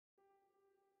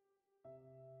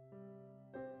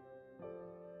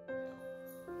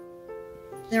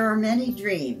There are many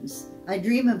dreams. I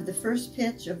dream of the first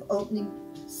pitch of opening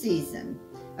season.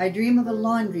 I dream of a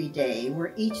laundry day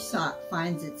where each sock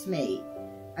finds its mate.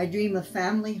 I dream of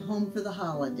family home for the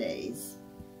holidays.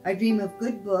 I dream of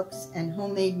good books and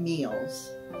homemade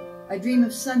meals. I dream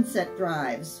of sunset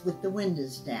drives with the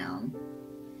windows down.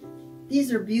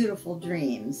 These are beautiful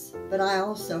dreams, but I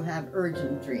also have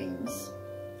urgent dreams.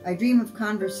 I dream of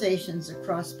conversations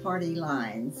across party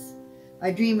lines. I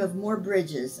dream of more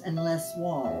bridges and less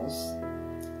walls.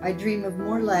 I dream of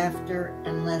more laughter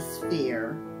and less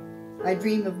fear. I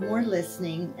dream of more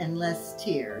listening and less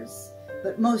tears.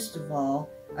 But most of all,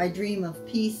 I dream of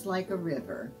peace like a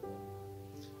river.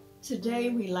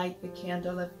 Today we light the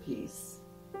candle of peace.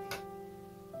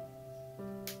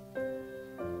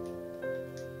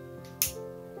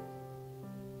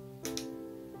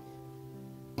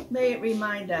 May it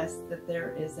remind us that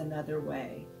there is another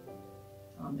way.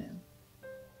 Amen.